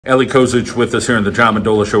Ellie Kozich with us here in the John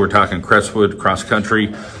Mendola Show. We're talking Crestwood cross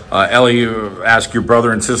country. Ellie, you ask your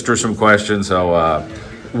brother and sister some questions. So,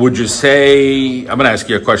 would you say, I'm going to ask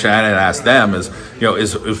you a question I didn't ask them,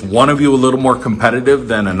 is one of you a little more competitive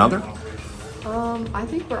than another? I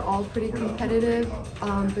think we're all pretty competitive.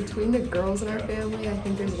 Between the girls in our family, I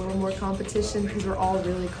think there's a little more competition because we're all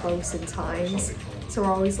really close in times. So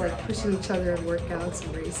we're always like pushing each other in workouts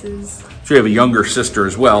and races. So you have a younger sister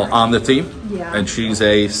as well on the team? Yeah. And she's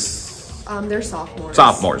a... They're sophomores.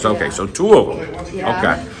 Sophomores, okay, yeah. So two of them. Yeah.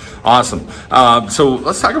 Okay, awesome. So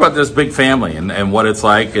let's talk about this big family and what it's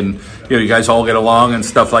like, and you guys all get along and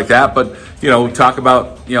stuff like that, but talk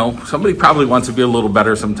about, somebody probably wants to be a little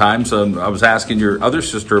better sometimes. I was asking your other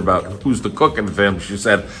sister about who's the cook in the family. She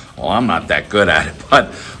said, well, I'm not that good at it,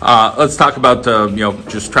 but let's talk about,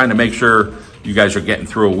 just trying to make sure you guys are getting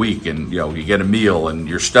through a week and, you get a meal and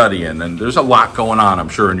you're studying, and there's a lot going on, I'm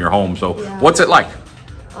sure, in your home. So yeah. What's it like?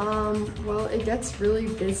 Well, it gets really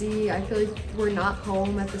busy. I feel like we're not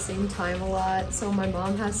home at the same time a lot. So my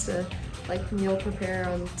mom has to meal prepare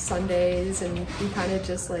on Sundays, and we kind of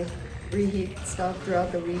just reheat stuff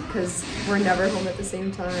throughout the week because we're never home at the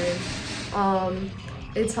same time.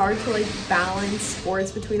 It's hard to balance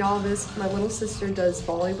sports between all of this. My little sister does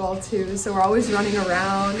volleyball too, so we're always running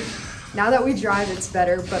around. Now that we drive, it's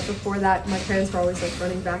better, but before that, my parents were always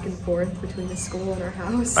running back and forth between the school and our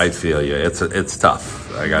house. I feel you. It's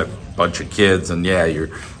tough. I got a bunch of kids, and yeah, you're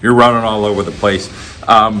running all over the place.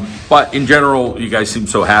 But in general, you guys seem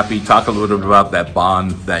so happy. Talk a little bit about that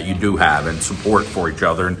bond that you do have and support for each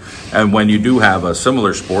other, and when you do have a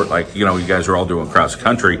similar sport, you guys are all doing cross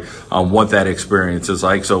country, what that experience is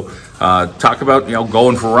like. So talk about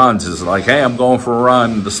going for runs. Is it like, hey, I'm going for a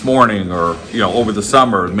run this morning, or over the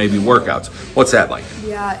summer, maybe workouts. What's that like?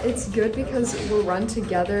 Yeah, it's good because we'll run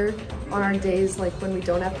together on our days when we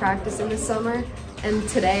don't have practice in the summer. And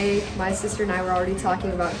today, my sister and I were already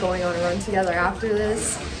talking about going on a run together after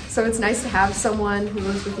this. So it's nice to have someone who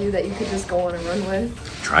lives with you that you could just go on a run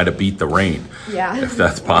with. Try to beat the rain, yeah, if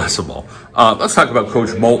that's possible. Let's talk about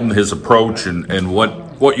Coach Moulton, his approach, and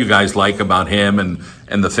what you guys like about him,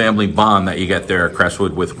 and the family bond that you get there at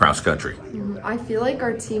Crestwood with cross country. I feel like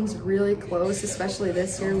our team's really close, especially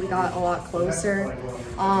this year. We got a lot closer.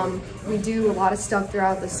 We do a lot of stuff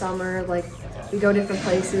throughout the summer. We go different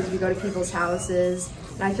places, we go to people's houses.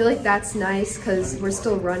 And I feel like that's nice because we're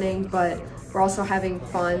still running, but we're also having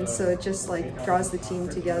fun. So it just draws the team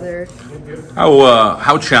together.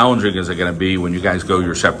 How challenging is it going to be when you guys go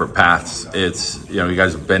your separate paths? It's, you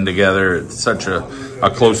guys have been together. It's such a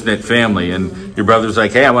close-knit family. And your brother's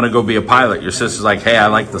like, hey, I want to go be a pilot. Your sister's like, hey, I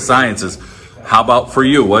like the sciences. How about for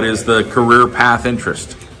you? What is the career path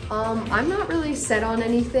interest? I'm not really set on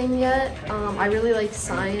anything yet. I really like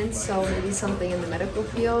science, so maybe something in the medical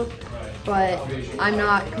field, but I'm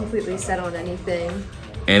not completely set on anything.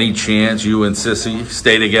 Any chance you and Sissy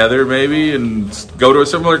stay together maybe and go to a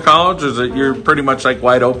similar college, or is it you're pretty much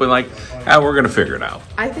wide open, we're going to figure it out?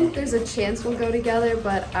 I think there's a chance we'll go together,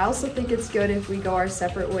 but I also think it's good if we go our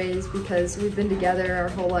separate ways because we've been together our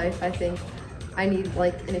whole life. I think I need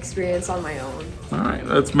an experience on my own. All right,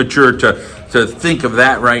 that's mature to think of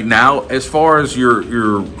that right now. As far as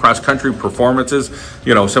your cross-country performances,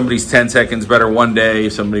 somebody's 10 seconds better one day,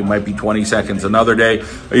 somebody might be 20 seconds another day.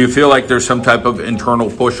 You feel like there's some type of internal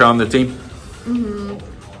push on the team?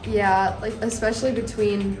 Mm-hmm. Yeah, especially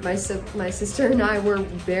between my sister and I, we're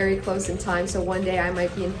very close in time. So one day I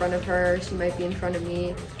might be in front of her, she might be in front of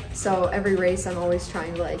me. So every race I'm always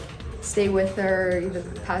trying to stay with her, even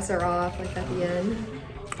pass her off at the end.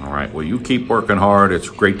 All right, well, you keep working hard. It's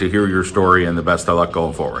great to hear your story, and the best of luck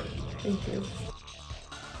going forward. Thank you.